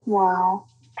Wow.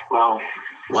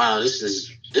 Wow, this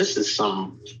is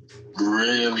some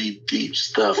really deep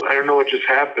stuff. I don't know what just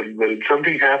happened, but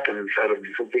something happened inside of me.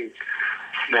 Something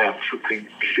snapped, something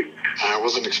clicked. I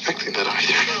wasn't expecting that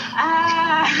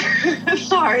either.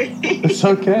 Sorry. It's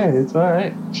okay. It's all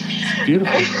right. It's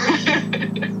beautiful.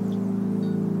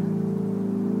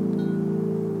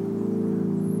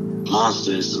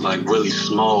 Monster is like really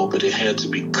small, but it had to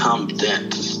become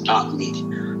that to stop me.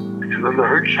 And then the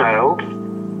hurt child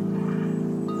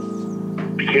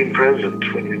became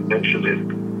present when you mentioned it.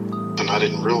 And I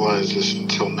didn't realize this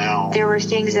until now. There were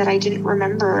things that I didn't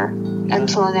remember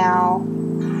until now.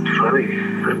 It's funny.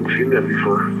 I haven't seen that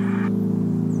before.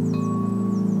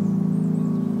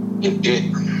 It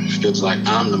feels like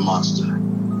I'm the monster.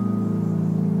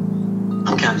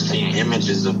 I'm kind of seeing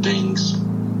images of things.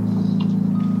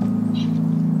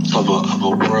 Of a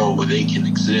world where they can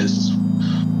exist.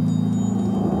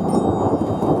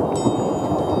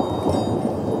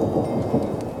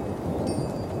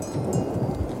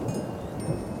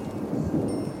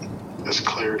 This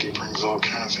clarity brings all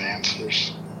kinds of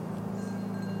answers.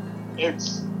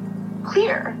 It's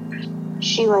clear.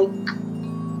 She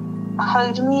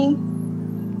hugged me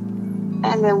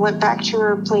and then went back to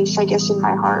her place, I guess, in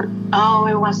my heart. Oh,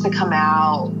 it wants to come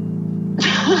out.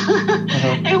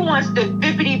 It wants to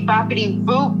bippity boppity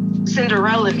boop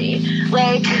Cinderella me.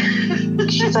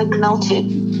 She's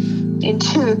melted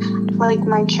into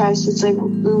my chest. It's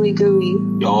ooey gooey.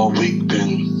 All week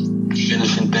been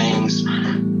finishing things,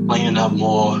 cleaning up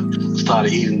more,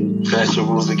 started eating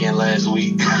vegetables again last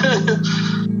week.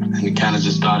 And it kind of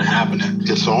just started happening.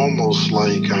 It's almost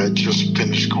like I just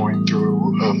finished going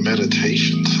through a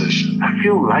meditation session. I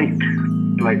feel light.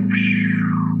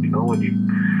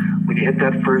 When you hit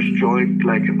that first joint,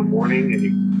 in the morning,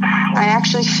 and I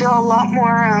actually feel a lot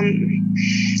more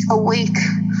awake.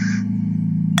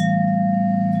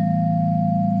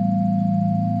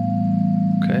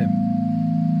 Okay.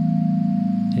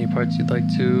 Any parts you'd like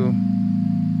to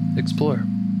explore,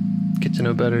 get to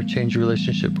know better, change your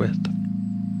relationship with?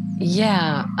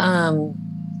 Yeah.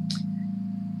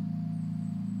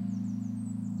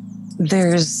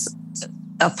 There's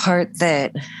a part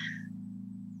that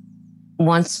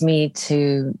wants me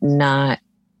to not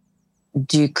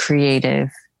do creative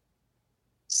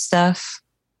stuff.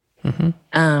 Mm-hmm.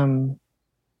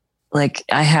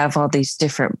 I have all these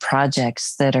different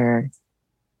projects that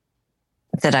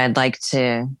I'd like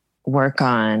to work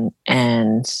on,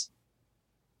 and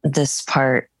this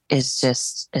part is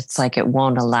just, it's it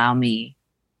won't allow me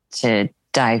to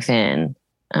dive in.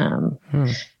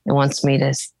 It wants me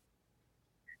to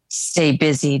stay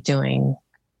busy doing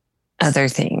other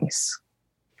things.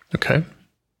 Okay.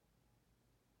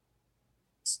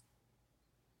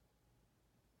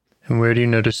 And where do you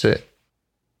notice it?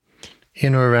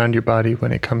 In or around your body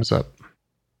when it comes up?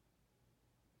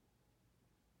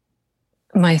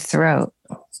 My throat.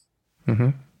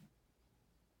 Mm-hmm.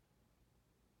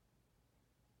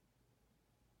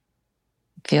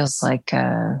 Feels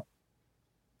kind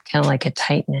of like a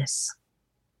tightness.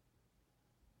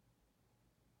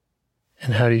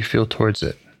 And how do you feel towards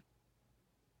it?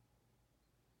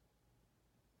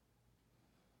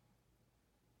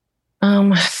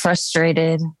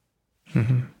 Frustrated.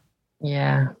 Mm-hmm.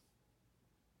 Yeah.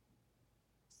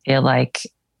 Feel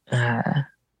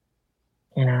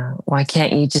why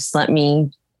can't you just let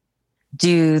me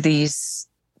do these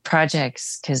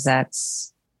projects? Because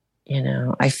that's,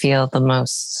 I feel the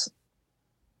most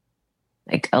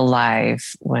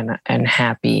alive and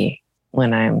happy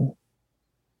when I'm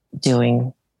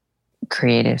doing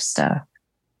creative stuff.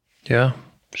 Yeah,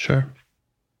 sure.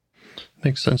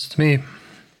 Makes sense to me.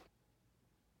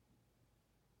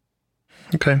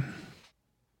 Okay.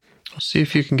 I'll see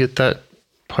if you can get that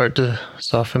part to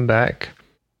soften back,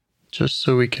 just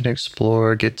so we can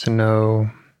explore, get to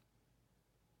know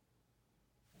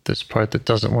this part that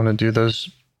doesn't want to do those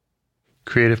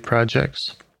creative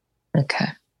projects.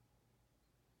 Okay.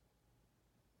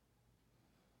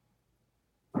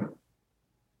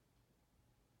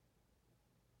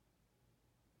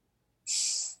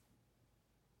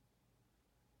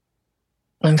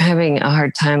 I'm having a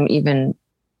hard time even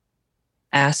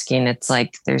asking. It's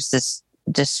there's this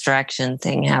distraction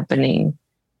thing happening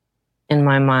in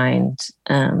my mind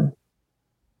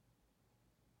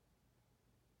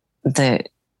that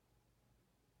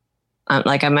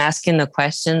I'm asking the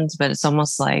questions, but it's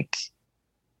almost like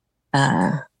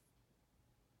you're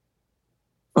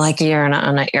on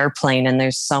an airplane and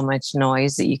there's so much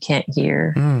noise that you can't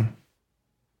hear.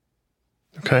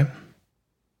 Okay.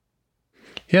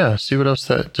 Yeah, see what else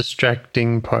that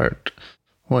distracting part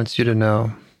wants you to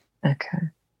know. Okay.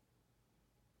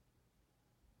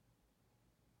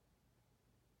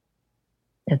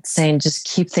 It's saying just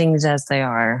keep things as they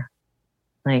are.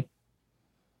 Like,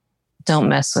 don't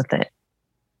mess with it.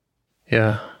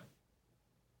 Yeah.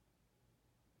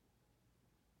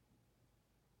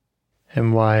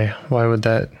 And why? Why would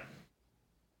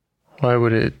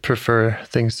it prefer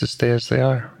things to stay as they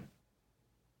are?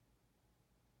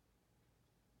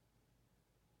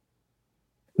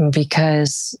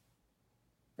 Because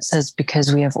it says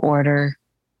because we have order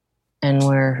and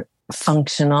we're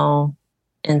functional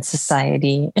in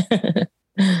society.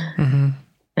 Mm-hmm.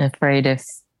 Afraid if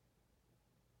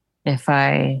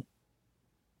I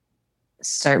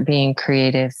start being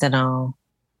creative, then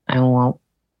I won't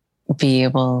be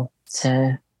able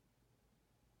to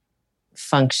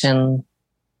function,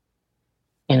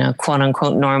 quote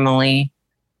unquote, normally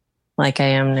like I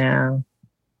am now.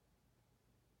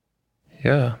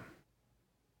 Yeah.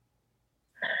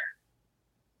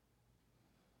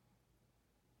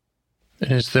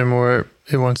 And is there more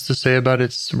it wants to say about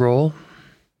its role?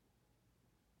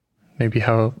 Maybe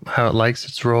how it likes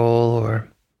its role or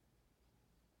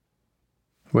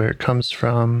where it comes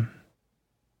from?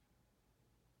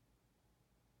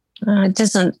 It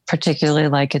doesn't particularly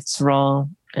like its role,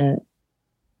 and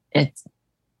it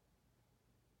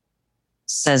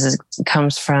says it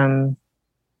comes from,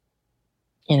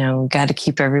 got to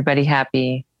keep everybody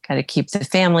happy, got to keep the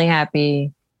family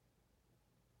happy,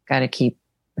 got to keep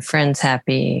the friends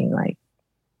happy. Like,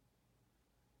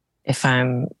 if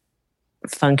I'm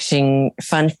functioning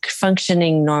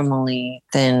normally,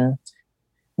 then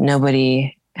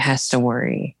nobody has to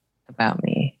worry about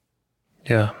me.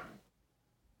 Yeah.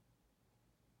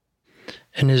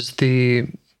 And is the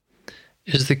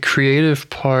creative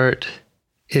part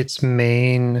its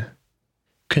main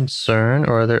concern,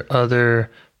 or are there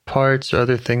other parts or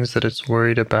other things that it's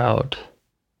worried about?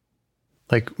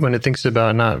 Like when it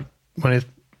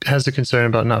has a concern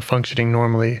about not functioning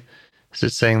normally, is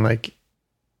it saying like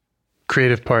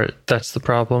creative part, that's the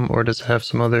problem, or does it have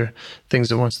some other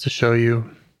things it wants to show you?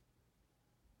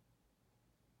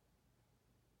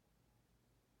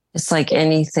 It's like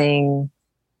anything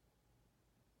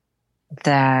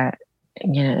that,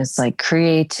 it's like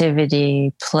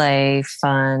creativity, play,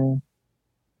 fun,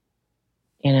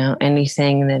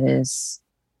 anything that is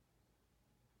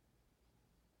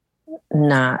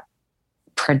not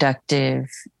productive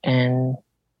and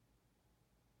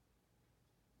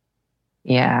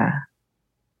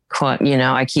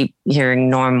I keep hearing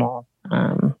normal.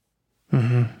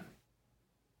 Mm-hmm.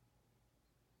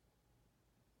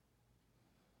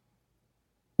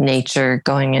 Nature,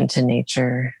 going into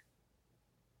nature.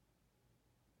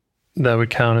 That would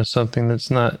count as something that's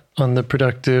not on the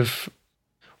productive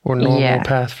or normal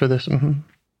path for this. Mm-hmm.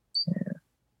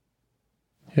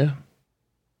 Yeah.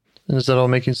 And is that all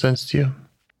making sense to you?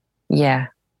 Yeah.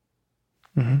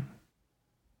 Mm-hmm.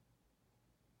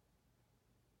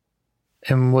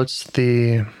 And what's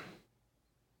the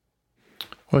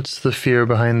fear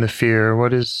behind the fear?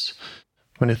 What is,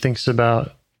 when it thinks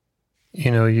about,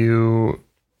 you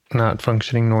not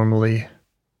functioning normally,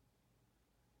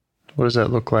 what does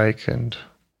that look like, and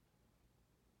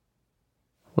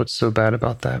what's so bad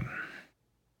about that?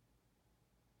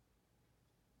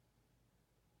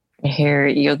 Here,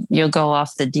 you'll go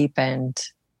off the deep end.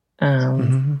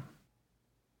 Mm-hmm.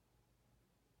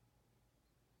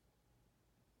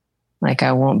 Like,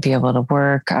 I won't be able to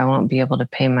work. I won't be able to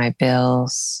pay my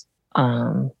bills.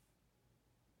 And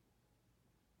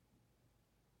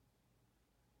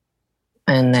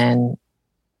then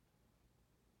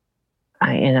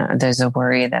there's a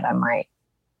worry that I might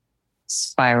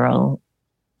spiral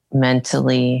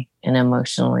mentally and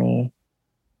emotionally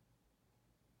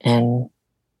and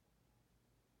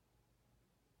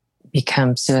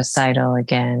become suicidal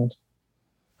again.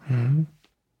 Mm-hmm.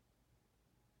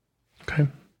 Okay.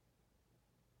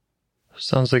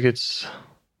 Sounds like its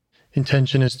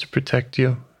intention is to protect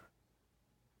you.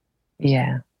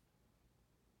 Yeah.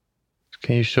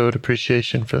 Can you show it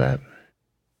appreciation for that?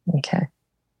 Okay.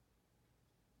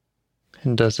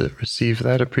 And does it receive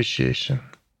that appreciation?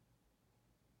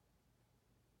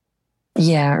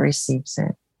 Yeah, it receives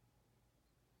it.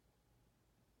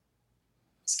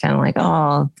 It's kind of like,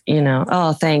 oh,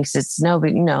 thanks. It's no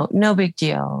big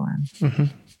deal. Mm-hmm.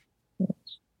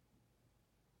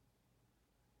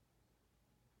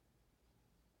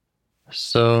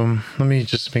 So let me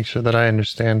just make sure that I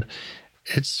understand.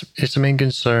 Its main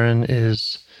concern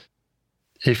is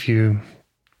if you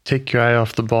take your eye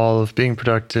off the ball of being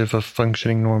productive, of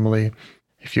functioning normally,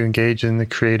 if you engage in the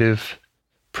creative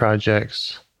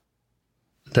projects,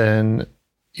 then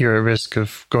you're at risk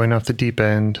of going off the deep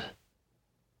end,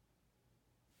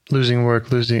 losing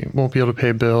work, won't be able to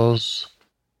pay bills,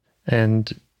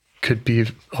 and could be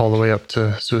all the way up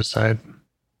to suicide.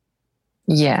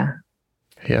 Yeah.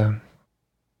 Yeah.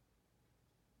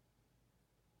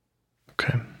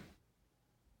 Okay.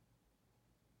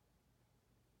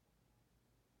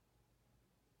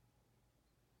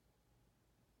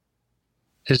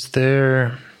 Is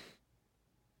there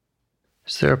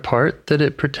a part that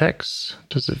it protects?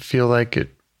 Does it feel like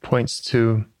it points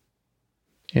to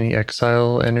any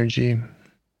exile energy?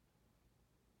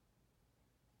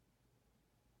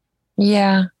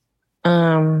 Yeah.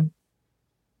 I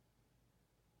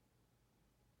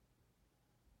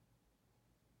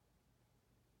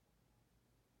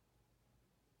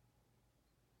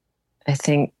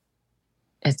think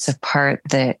it's a part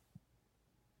that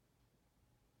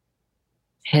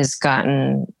has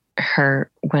gotten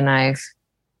hurt when I've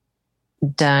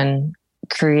done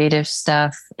creative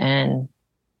stuff and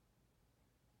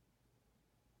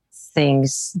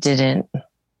things didn't,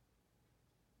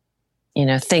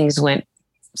 things went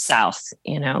south,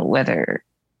 whether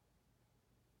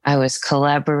I was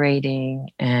collaborating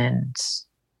and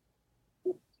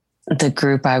the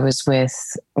group I was with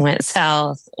went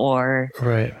south, or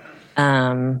right.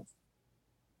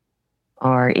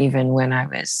 Or even when I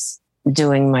was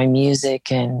doing my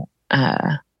music and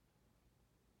and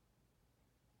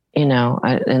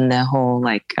the whole,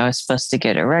 like, I was supposed to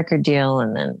get a record deal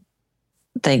and then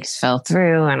things fell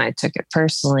through and I took it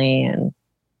personally, and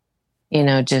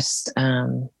just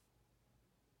yeah,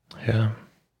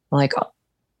 like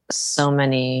so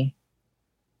many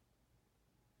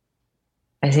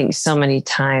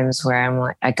times where I'm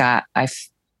like, I got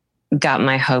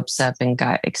my hopes up and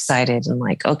got excited and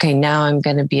like, okay, now I'm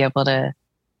going to be able to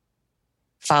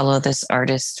follow this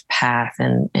artist path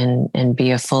and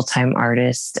be a full-time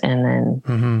artist. And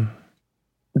then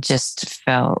just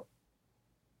felt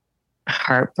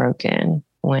heartbroken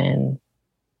when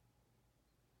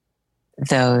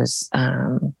those,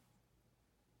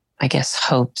 I guess,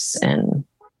 hopes and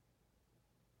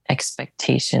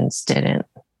expectations didn't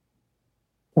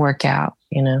work out,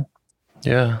 Yeah.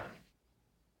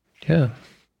 Yeah.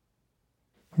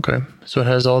 Okay. So it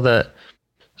has all that.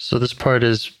 So this part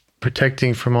is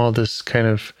protecting from all this kind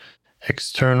of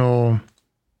external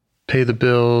pay the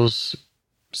bills,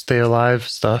 stay alive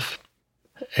stuff.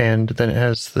 And then it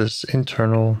has this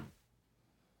internal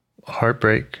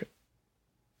heartbreak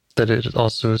that it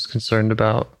also is concerned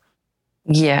about.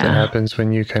 Yeah. That happens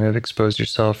when you kind of expose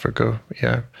yourself or go,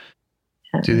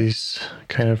 do these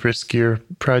kind of riskier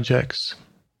projects.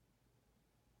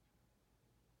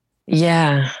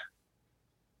 Yeah.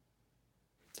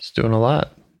 It's doing a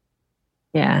lot.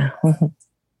 Yeah.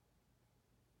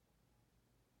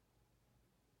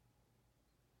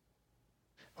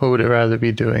 What would it rather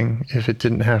be doing if it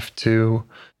didn't have to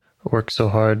work so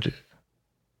hard?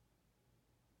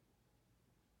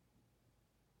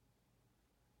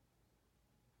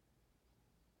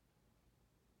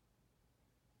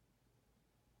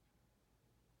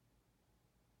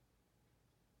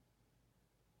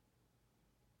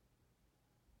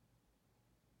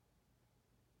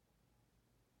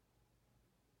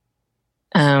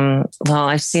 Well,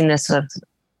 I've seen this with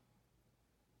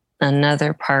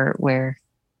another part where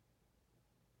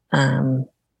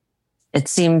it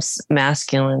seems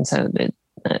masculine. So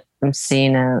I'm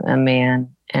seeing a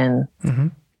man and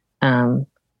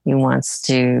he wants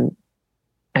to,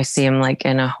 I see him like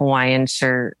in a Hawaiian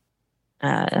shirt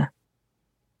at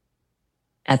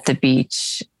the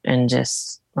beach and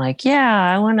just like,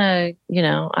 yeah, I want to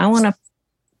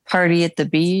party at the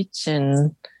beach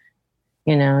and,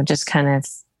 just kind of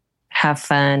have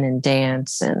fun and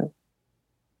dance and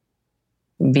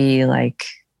be like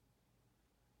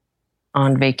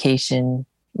on vacation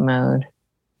mode.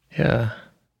 Yeah.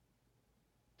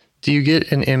 Do you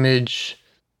get an image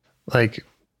like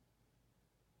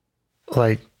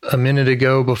a minute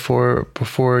ago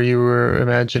before you were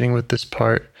imagining with this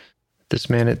part, this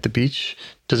man at the beach?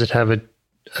 Does it have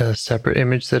a separate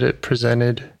image that it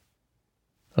presented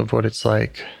of what it's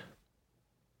like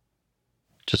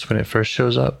just when it first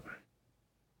shows up?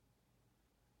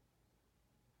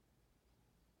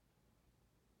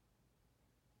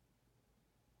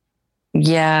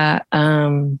 Yeah.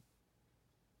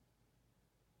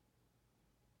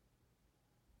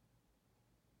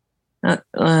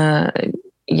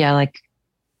 Yeah, like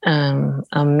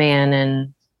a man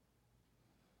and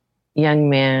young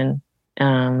man,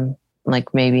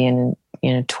 like maybe in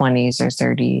 20s or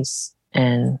 30s,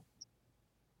 and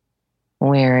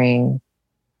wearing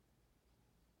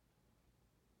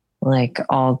like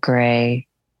all gray,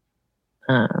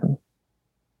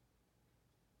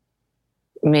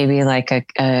 maybe like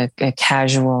a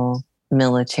casual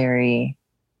military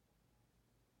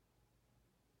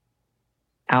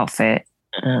outfit.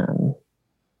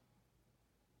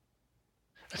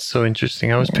 That's so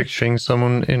interesting. I was picturing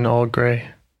someone in all gray.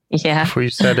 Yeah. Before you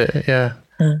said it, yeah.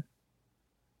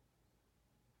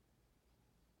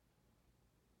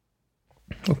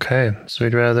 Okay, so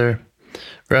we'd rather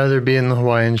be in the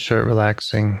Hawaiian shirt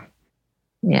relaxing.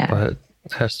 Yeah. But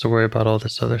has to worry about all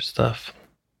this other stuff.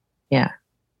 Yeah.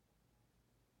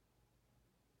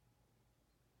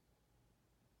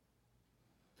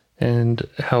 And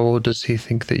how old does he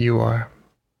think that you are?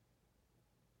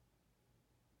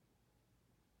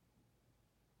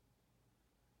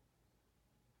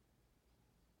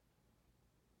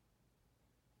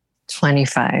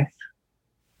 $25.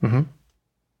 Mm-hmm.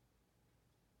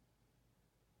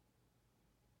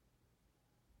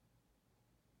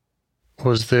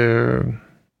 Was there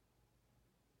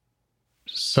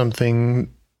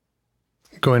something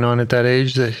going on at that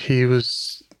age that he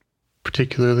was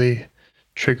particularly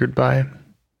triggered by?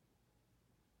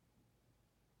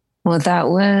 Well, that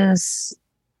was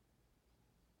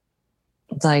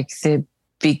like the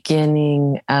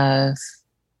beginning of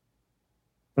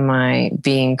my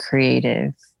being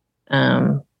creative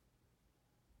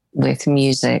with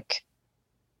music.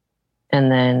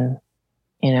 And then,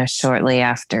 shortly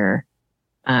after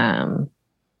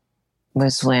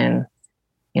was when,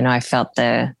 I felt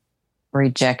the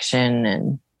rejection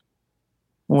and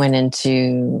went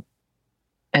into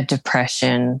a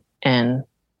depression and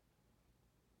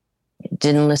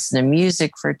didn't listen to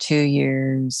music for 2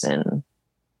 years and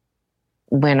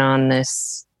went on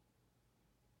this.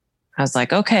 I was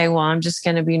like, okay, well, I'm just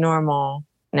going to be normal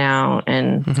now.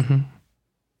 And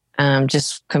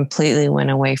just completely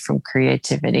went away from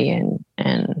creativity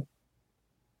and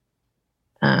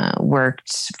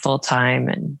worked full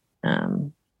time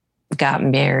and got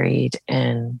married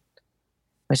and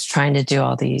was trying to do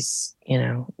all these,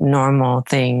 normal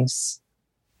things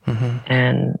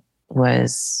and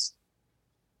was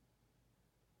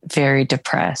very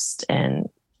depressed and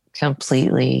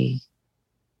completely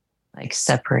like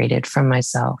separated from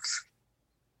myself.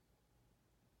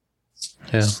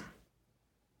 Yeah.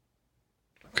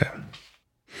 Okay.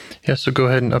 Yeah, so go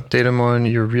ahead and update him on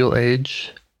your real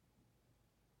age.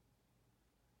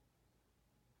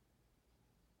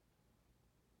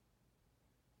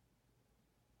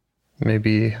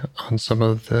 Maybe on some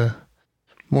of the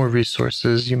more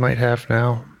resources you might have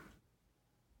now.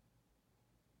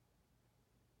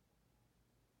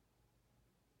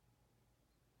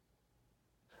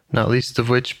 Not least of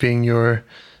which being your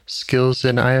skills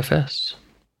in IFS.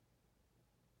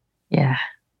 Yeah.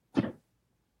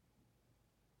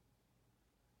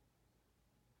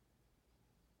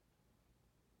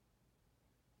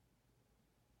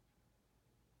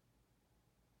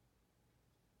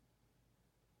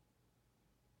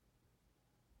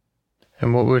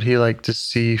 And what would he like to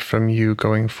see from you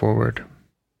going forward?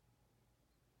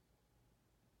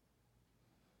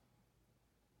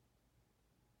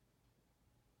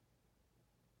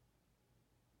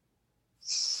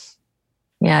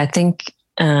 Yeah, I think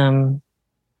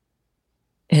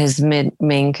his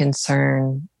main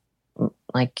concern,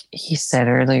 like he said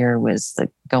earlier, was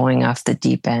the going off the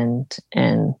deep end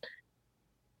and,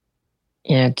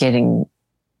 getting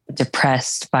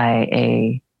depressed by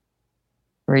a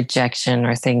rejection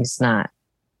or things not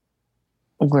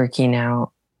working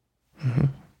out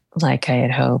like I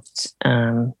had hoped.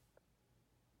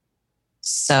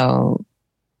 So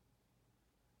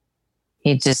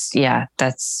he just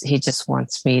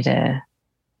wants me to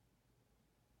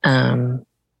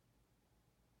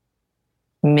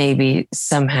maybe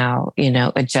somehow,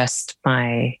 adjust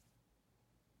my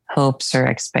hopes or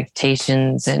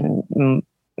expectations and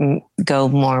go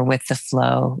more with the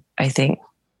flow. I think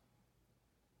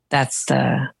that's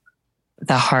the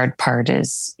hard part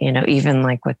is, even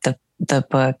like with the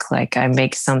book, like I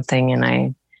make something and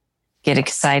I get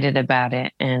excited about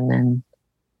it. And then,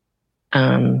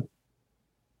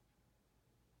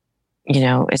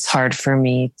 it's hard for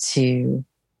me to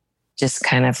just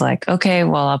kind of like, okay,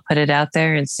 well, I'll put it out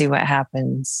there and see what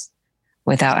happens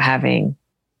without having,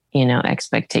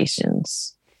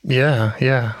 expectations. Yeah,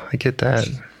 I get that.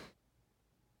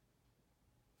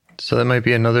 So that might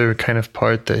be another kind of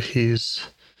part that he's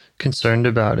concerned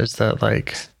about is that,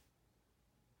 like,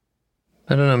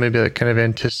 I don't know, maybe like kind of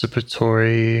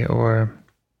anticipatory or,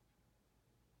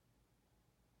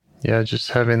 yeah,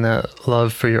 just having that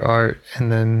love for your art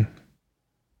and then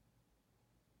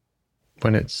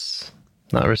when it's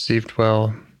not received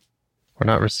well or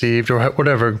not received or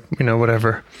whatever,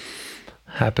 whatever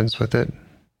happens with it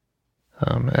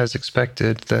as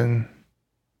expected, then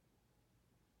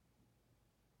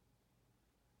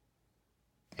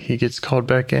he gets called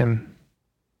back in.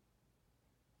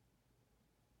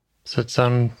 Does that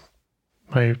sound,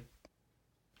 am I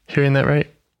hearing that right?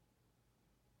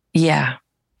 Yeah.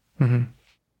 Mm-hmm.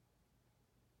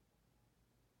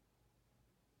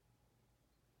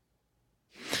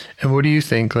 And what do you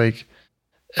think? Like,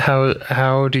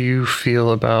 how do you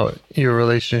feel about your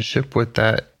relationship with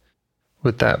that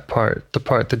part, the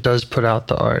part that does put out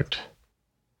the art?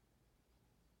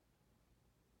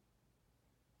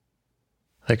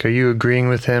 Like, are you agreeing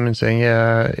with him and saying,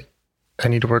 yeah, I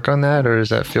need to work on that? Or does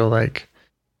that feel like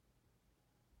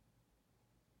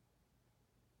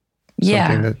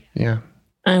something that, yeah.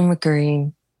 I'm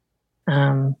agreeing.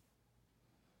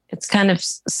 It's kind of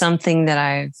something that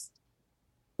I've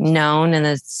known, and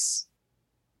it's,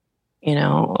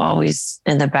 always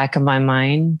in the back of my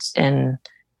mind.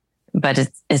 But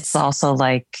it's also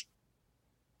like,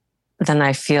 then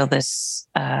I feel this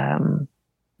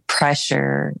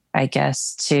pressure, I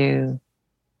guess, to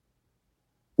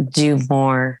do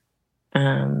more,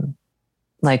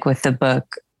 like with the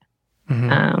book.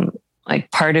 Mm-hmm. Like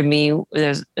part of me,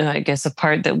 there's, I guess, a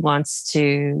part that wants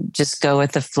to just go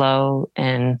with the flow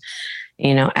and,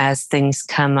 as things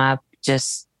come up,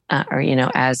 just, or,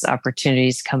 as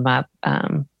opportunities come up,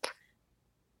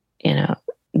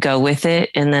 go with it.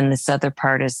 And then this other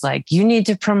part is like, you need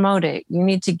to promote it. You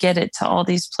need to get it to all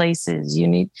these places. You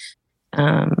need,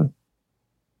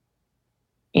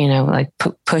 like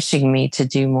pushing me to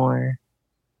do more.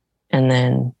 And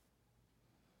then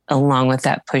along with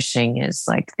that pushing is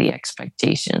like the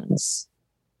expectations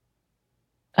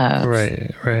of,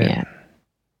 right. Yeah.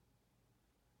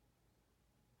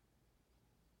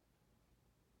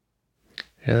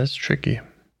 Yeah, that's tricky.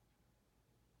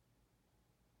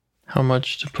 How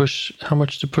much to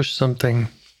push something?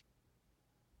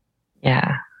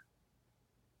 Yeah.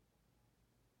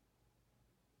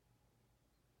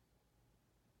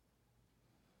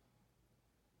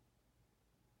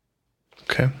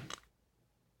 Okay.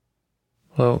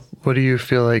 Well, what do you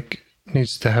feel like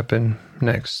needs to happen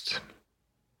next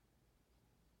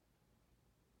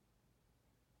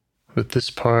with this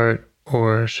part,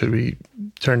 or should we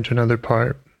turn to another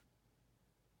part?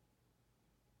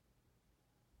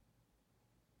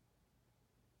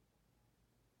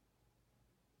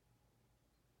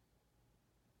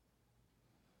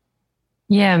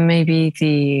 Yeah, maybe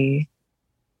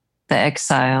the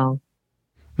exile.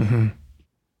 Mm-hmm.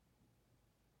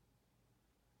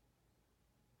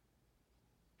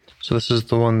 So this is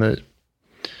the one that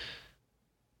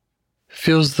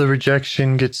feels the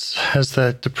rejection, has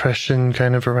that depression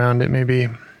kind of around it, maybe.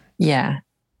 Yeah.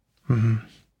 Mm-hmm.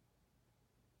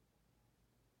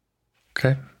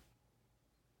 Okay.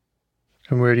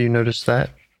 And where do you notice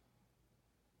that?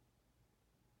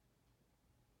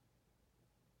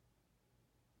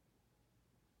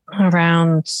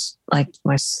 Around like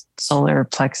my solar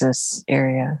plexus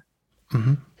area.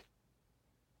 Mm-hmm.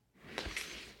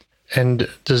 And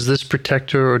does this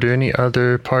protector, or do any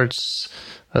other parts,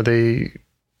 are they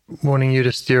wanting you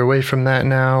to steer away from that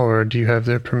now, or do you have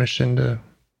their permission to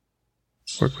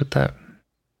work with that?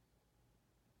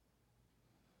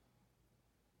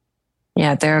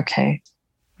 Yeah, they're okay.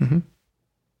 Mm-hmm.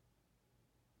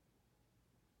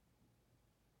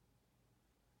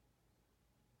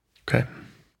 Okay.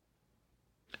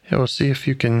 Yeah, we'll see if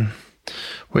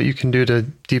what you can do to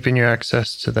deepen your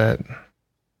access to that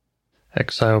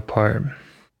exile part.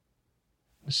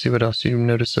 See what else you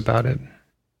notice about it.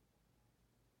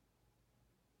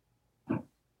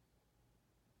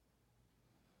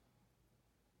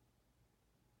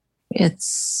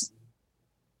 It's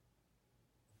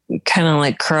kind of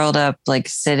like curled up, like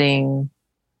sitting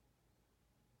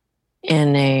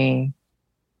in a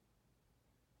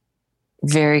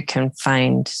very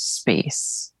confined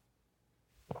space.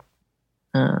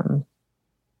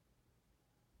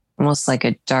 Almost like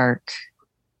a dark,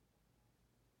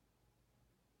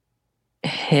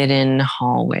 hidden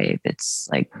hallway that's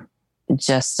like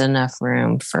just enough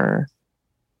room for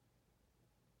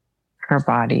her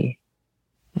body.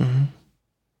 Mm-hmm.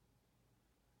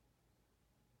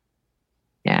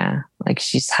 Yeah, like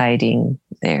she's hiding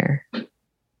there.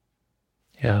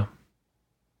 Yeah.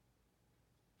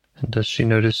 And does she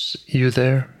notice you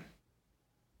there?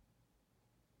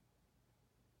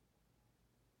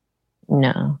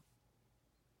 No.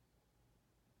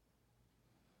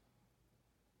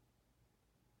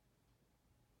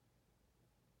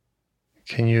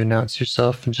 Can you announce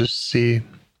yourself and just see,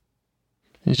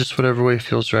 in just whatever way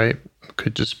feels right? It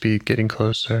could just be getting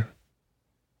closer.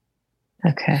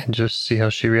 Okay. And just see how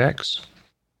she reacts.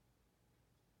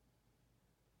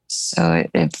 So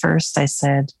at first I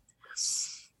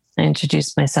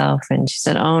introduced myself, and she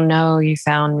said, "Oh no, you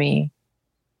found me."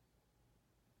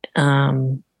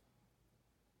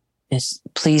 is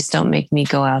please don't make me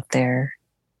go out there.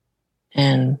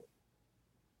 And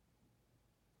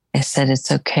I said,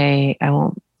 it's okay. I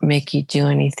won't make you do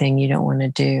anything you don't want to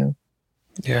do.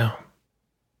 Yeah.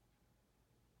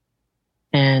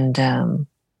 And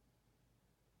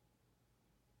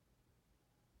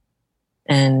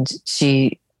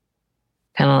she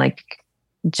kind of like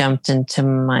jumped into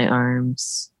my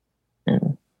arms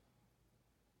and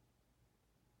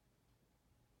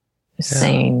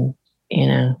saying, you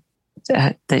know,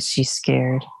 that she's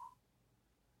scared.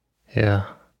 Yeah.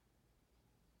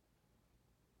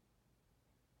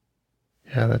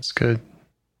 Yeah, that's good.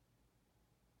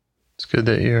 It's good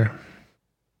that you're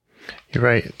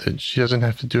right, that she doesn't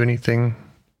have to do anything.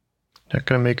 Not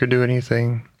going to make her do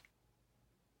anything.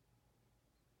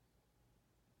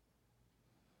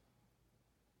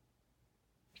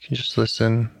 You can just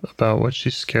listen about what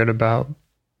she's scared about.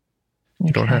 Okay.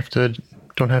 You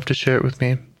don't have to share it with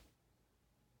me.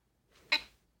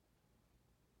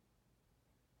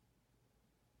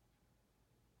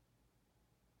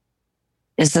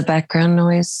 Is the background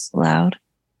noise loud?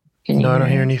 No, I don't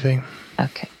hear anything.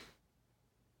 Okay.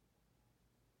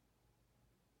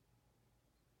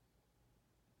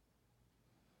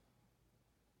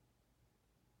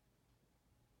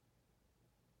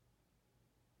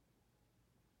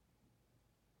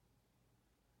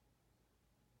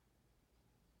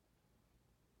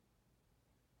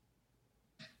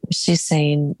 She's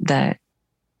saying that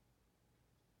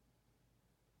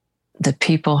the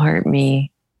people hurt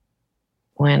me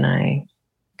when I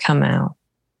come out.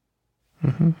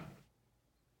 Mm-hmm.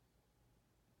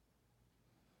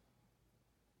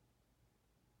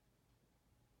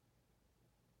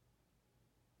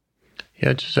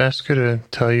 Yeah, just ask her to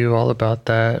tell you all about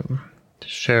that, to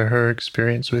share her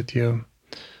experience with you.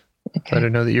 Okay. Let her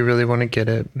know that you really want to get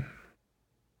it.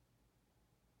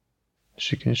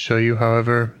 She can show you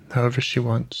however she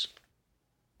wants.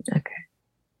 Okay.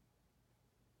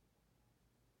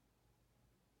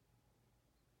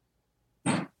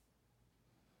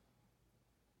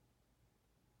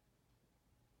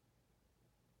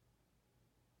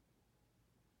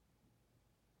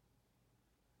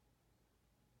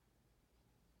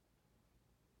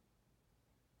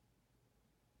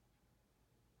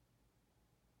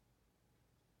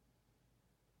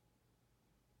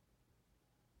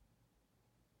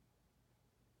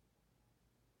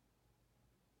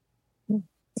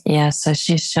 Yeah, so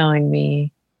she's showing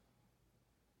me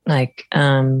like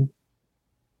how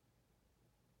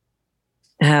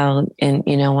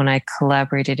when I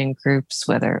collaborated in groups,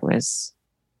 whether it was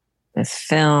with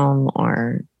film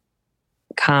or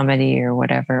comedy or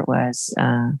whatever it was,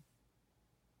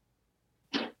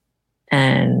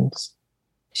 and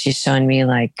she's showing me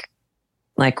like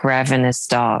ravenous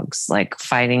dogs like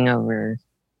fighting over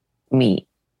meat,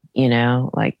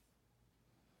 like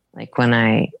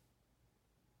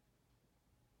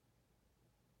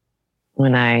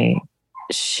when I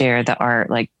share the art,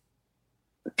 like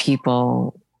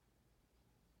people,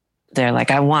 they're like,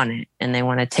 I want it, and they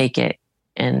want to take it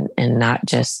and not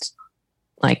just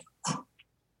like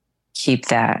keep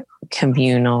that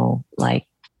communal, like,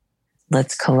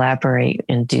 let's collaborate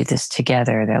and do this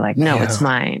together. They're like, no, it's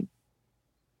mine.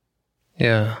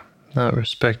 Yeah. Not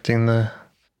respecting the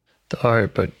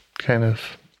art, but kind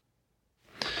of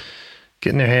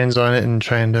getting their hands on it and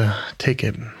trying to take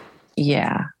it.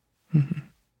 Yeah. Mm-hmm.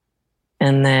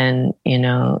 And then,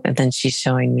 and then she's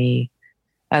showing me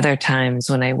other times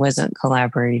when I wasn't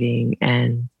collaborating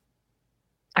and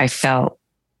I felt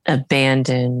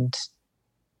abandoned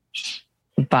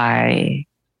by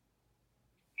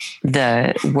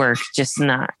the work just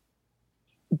not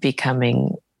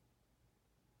becoming,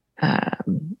 I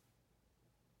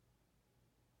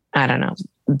don't know,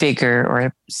 bigger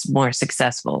or more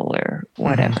successful or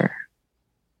whatever.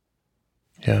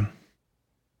 Yeah.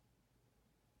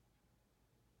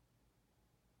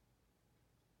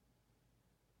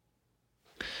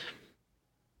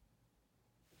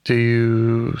 Do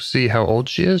you see how old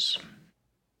she is?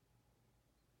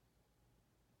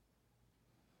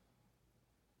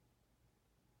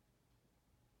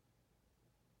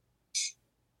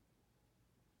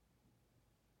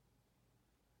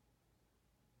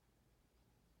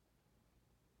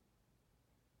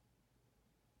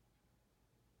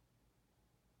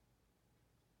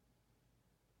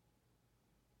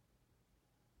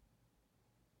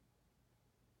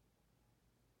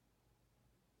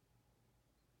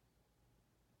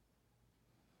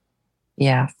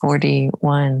 Yeah,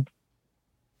 41.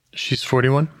 She's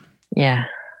 41? Yeah.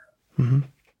 Mm-hmm.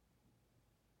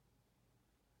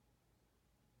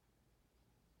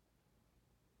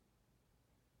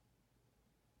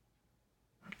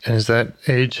 And does that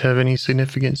age have any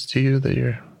significance to you that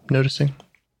you're noticing?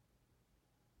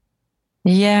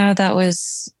 Yeah, that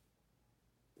was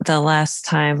the last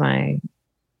time I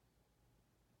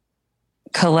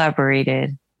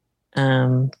collaborated.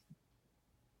 And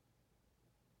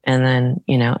then,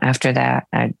 after that,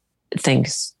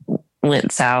 things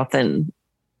went south, and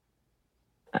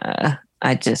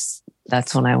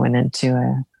that's when I went into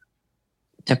a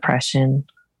depression.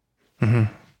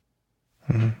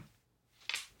 Mm-hmm. Mm-hmm.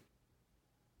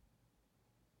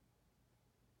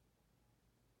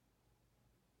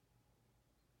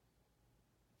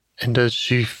 And does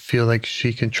she feel like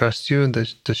she can trust you? And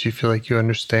does she feel like you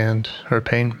understand her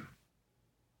pain?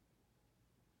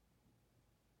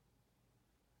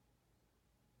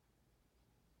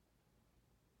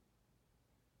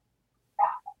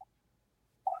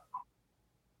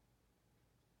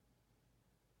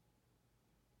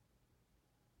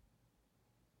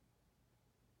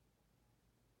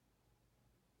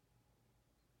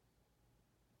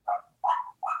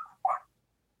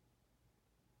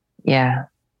 Yeah.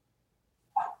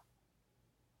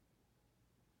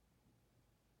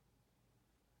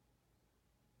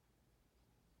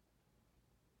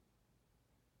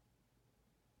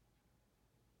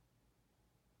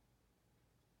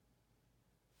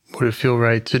 Would it feel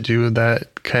right to do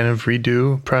that kind of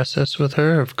redo process with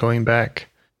her, of going back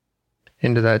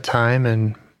into that time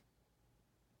and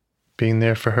being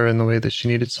there for her in the way that she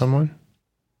needed someone?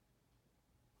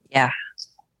 Yeah.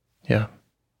 Yeah.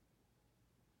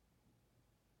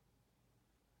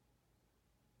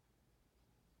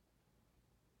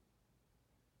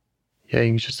 Yeah,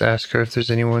 you can just ask her if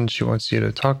there's anyone she wants you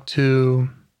to talk to,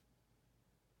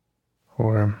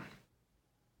 or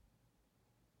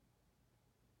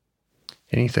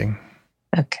anything.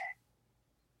 Okay.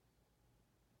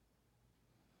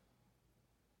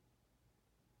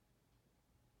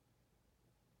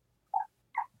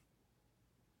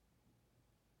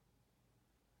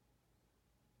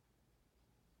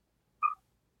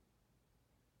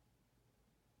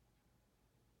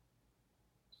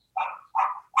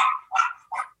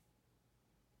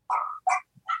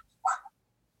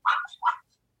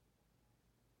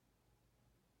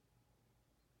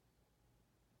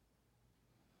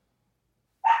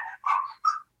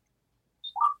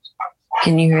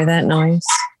 Can you hear that noise?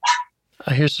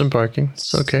 I hear some barking.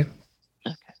 It's okay.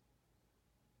 Okay.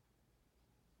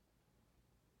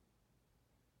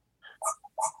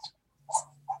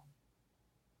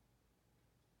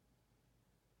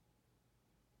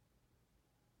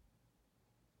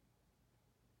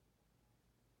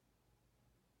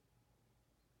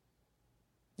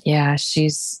 Yeah,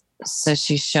 she's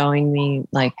showing me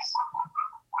like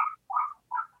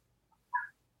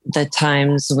the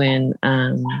times when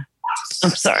I'm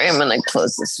sorry, I'm gonna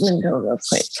close this window real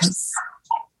quick because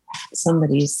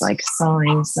somebody's like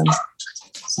sawing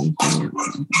something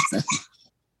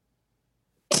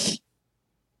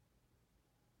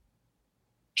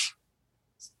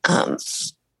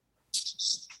else.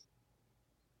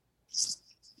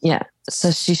 Yeah,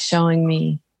 so she's showing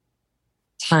me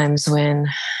times when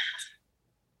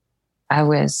I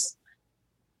was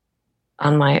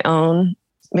on my own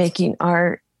making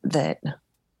art that,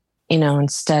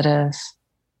 instead of,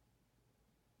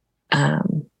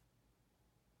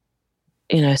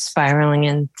 spiraling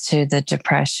into the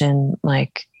depression,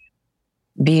 like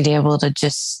being able to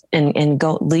just, and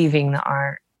go leaving the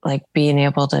art, like being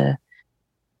able to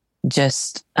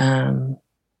just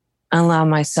allow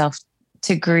myself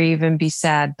to grieve and be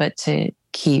sad, but to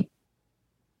keep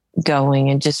going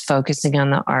and just focusing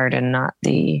on the art and not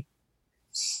the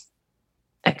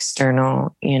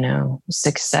external,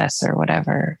 success or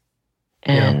whatever.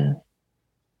 And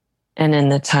in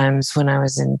the times when I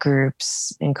was in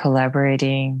groups and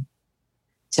collaborating,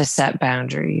 to set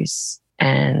boundaries.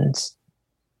 And,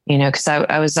 because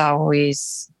I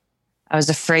was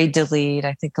afraid to lead.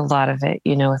 I think a lot of it,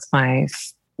 with my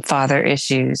father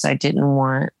issues, I didn't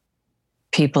want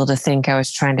people to think I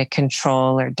was trying to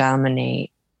control or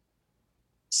dominate.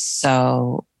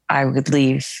 So I would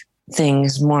leave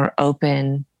things more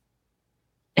open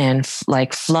and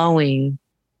like flowing,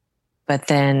 but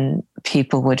then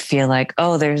people would feel like,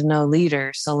 oh, there's no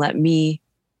leader, so let me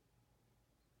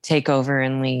take over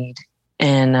and lead.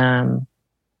 And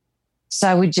so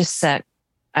I would just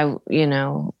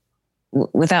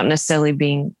without necessarily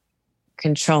being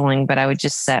controlling, but I would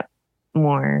just set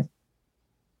more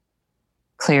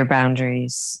clear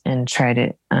boundaries and try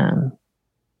to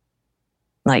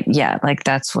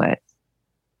that's what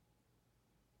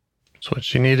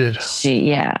she needed.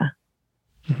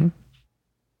 Mm-hmm.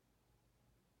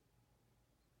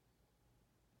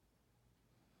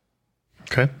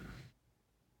 Okay.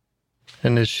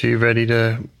 And is she ready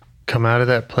to come out of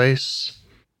that place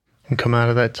and come out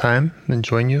of that time and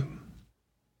join you?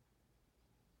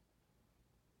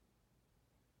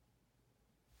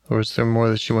 Or is there more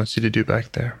that she wants you to do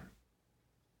back there?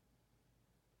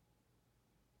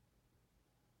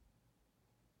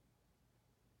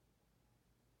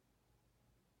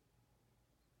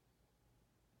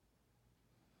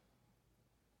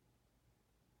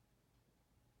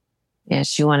 Yeah,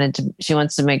 she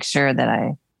wants to make sure that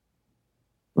I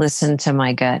listened to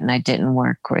my gut and I didn't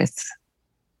work with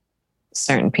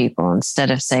certain people.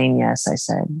 Instead of saying yes, I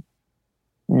said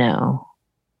no.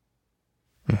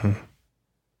 Mm-hmm.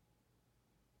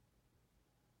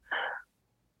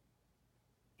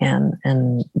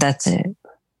 And that's it.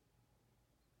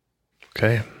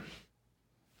 Okay.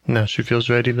 Now she feels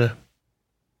ready to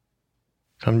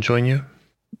come join you?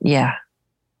 Yeah.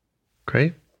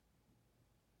 Great.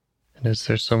 And is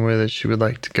there somewhere that she would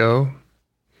like to go?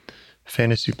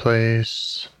 Fantasy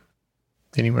place?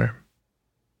 Anywhere?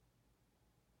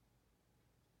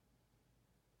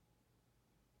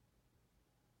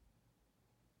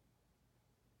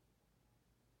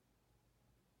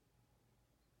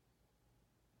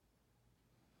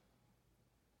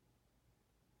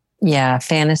 Yeah,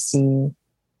 fantasy,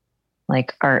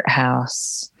 like art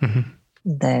house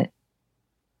that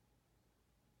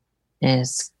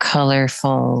is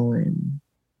colorful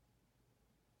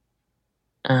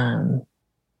and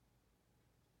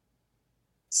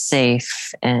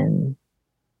safe, and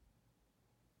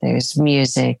there's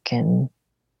music and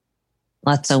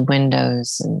lots of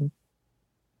windows and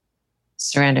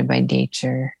surrounded by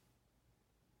nature.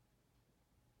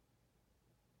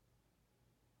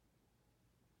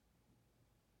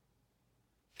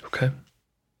 Okay.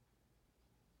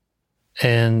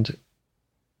 And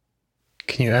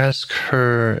can you ask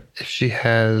her if she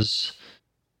has,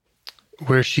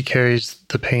 where she carries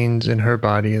the pains in her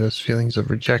body, those feelings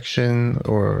of rejection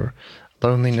or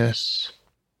loneliness,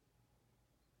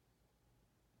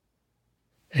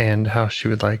 and how she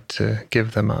would like to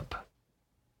give them up?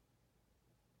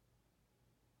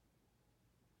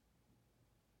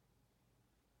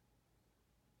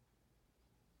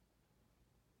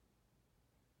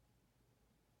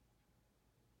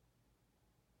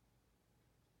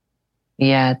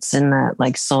 Yeah, it's in that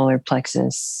like solar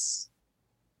plexus,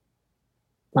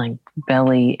 like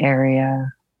belly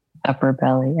area, upper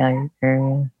belly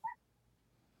area.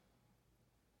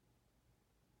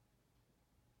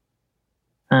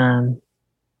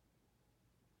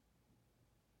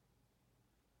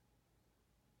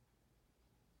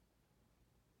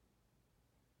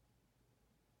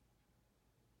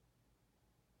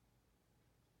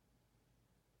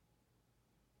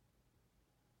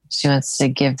 She wants to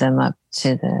give them up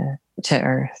to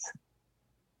Earth.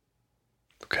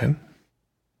 Okay.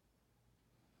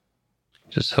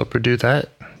 Just help her do that.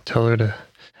 Tell her to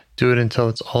do it until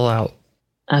it's all out.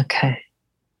 Okay.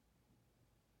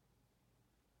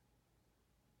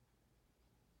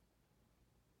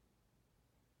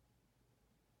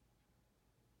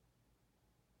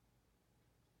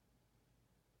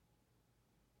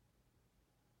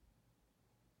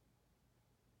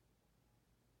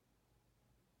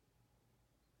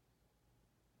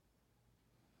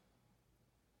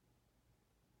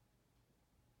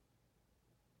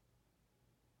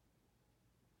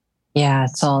 Yeah,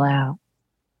 it's all out.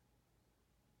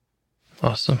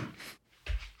 Awesome.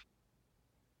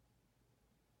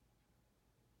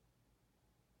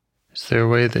 Is there a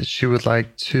way that she would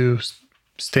like to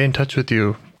stay in touch with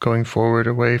you going forward,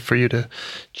 a way for you to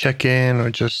check in or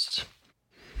just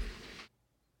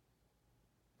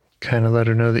kind of let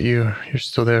her know that you're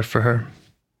still there for her?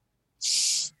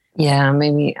 Yeah,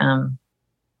 maybe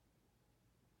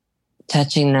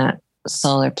touching that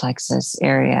solar plexus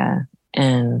area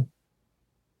and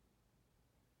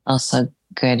also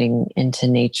getting into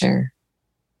nature.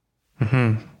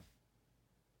 Mm-hmm.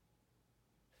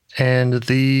 And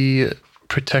the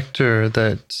protector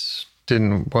that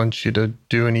didn't want you to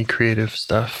do any creative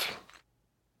stuff,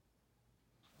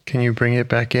 can you bring it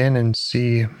back in and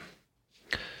see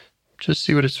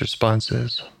what its response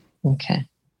is? Okay.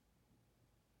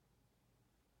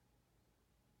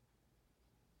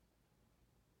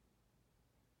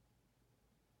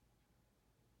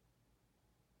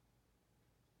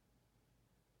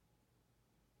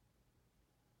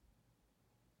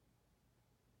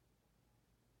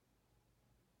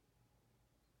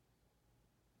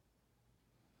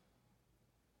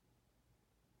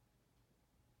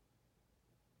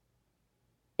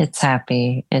 It's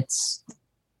happy. It's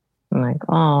like,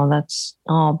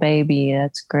 oh, baby,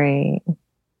 that's great.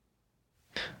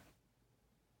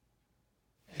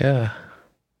 Yeah.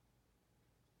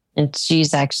 And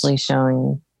she's actually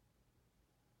showing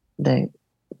the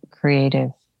creative,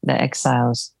 the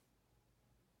exiles,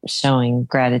 showing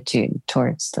gratitude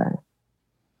towards the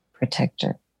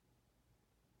protector.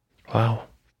 Wow.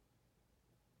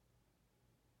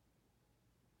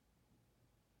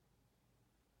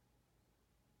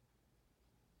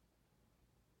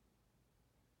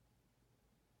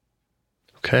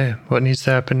 Okay, what needs to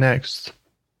happen next?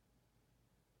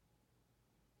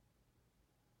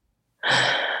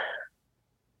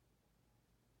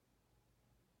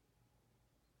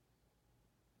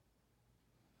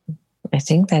 I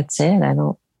think that's it.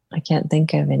 I can't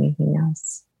think of anything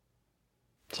else.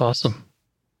 It's awesome.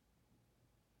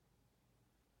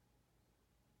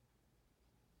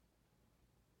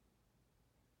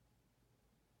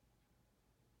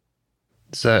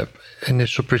 Does that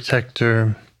initial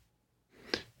protector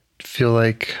feel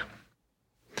like,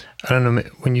 I don't know,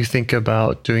 when you think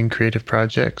about doing creative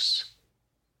projects,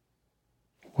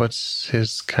 what's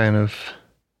his kind of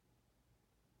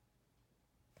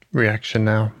reaction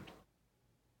now?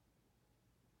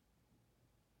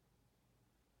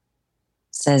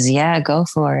 Says, yeah, go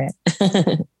for it.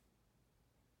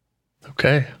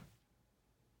 Okay.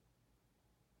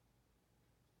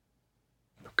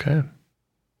 Okay.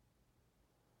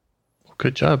 Well,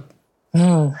 good job.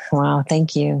 Oh, wow.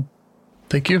 Thank you.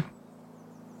 Thank you.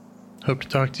 Hope to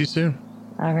talk to you soon.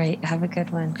 All right. Have a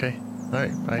good one. Okay. All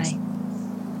right. Bye. Bye.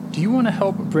 Do you want to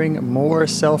help bring more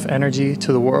self-energy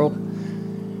to the world?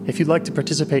 If you'd like to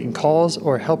participate in calls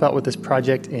or help out with this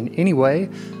project in any way,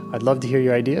 I'd love to hear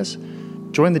your ideas.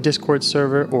 Join the Discord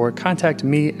server or contact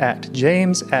me at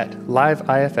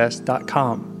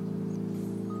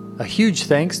james@liveifs.com. A huge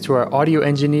thanks to our audio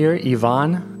engineer,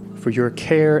 Yvonne, for your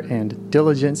care and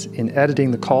diligence in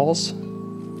editing the calls.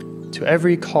 To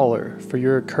every caller for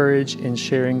your courage in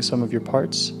sharing some of your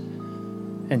parts.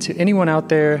 And to anyone out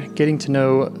there getting to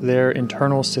know their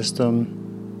internal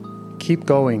system, keep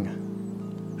going.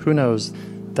 Who knows,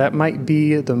 that might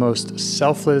be the most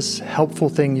selfless, helpful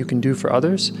thing you can do for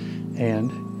others,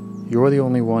 and you're the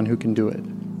only one who can do it.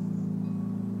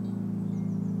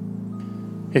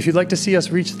 If you'd like to see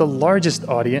us reach the largest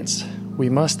audience, we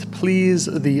must please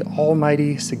the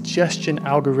almighty suggestion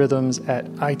algorithms at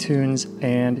iTunes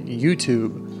and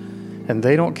YouTube. And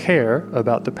they don't care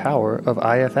about the power of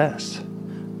IFS.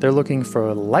 They're looking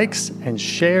for likes and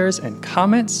shares and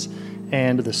comments,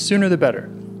 and the sooner the better.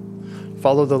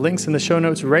 Follow the links in the show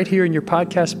notes right here in your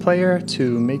podcast player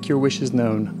to make your wishes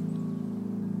known.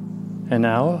 And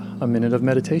now, a minute of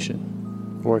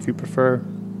meditation. Or if you prefer,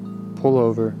 pull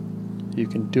over. You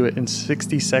can do it in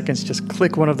 60 seconds. Just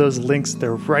click one of those links.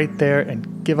 They're right there,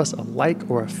 and give us a like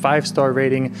or a 5-star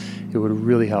rating. It would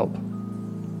really help.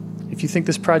 If you think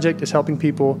this project is helping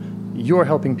people, you're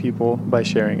helping people by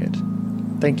sharing it.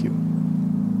 Thank you.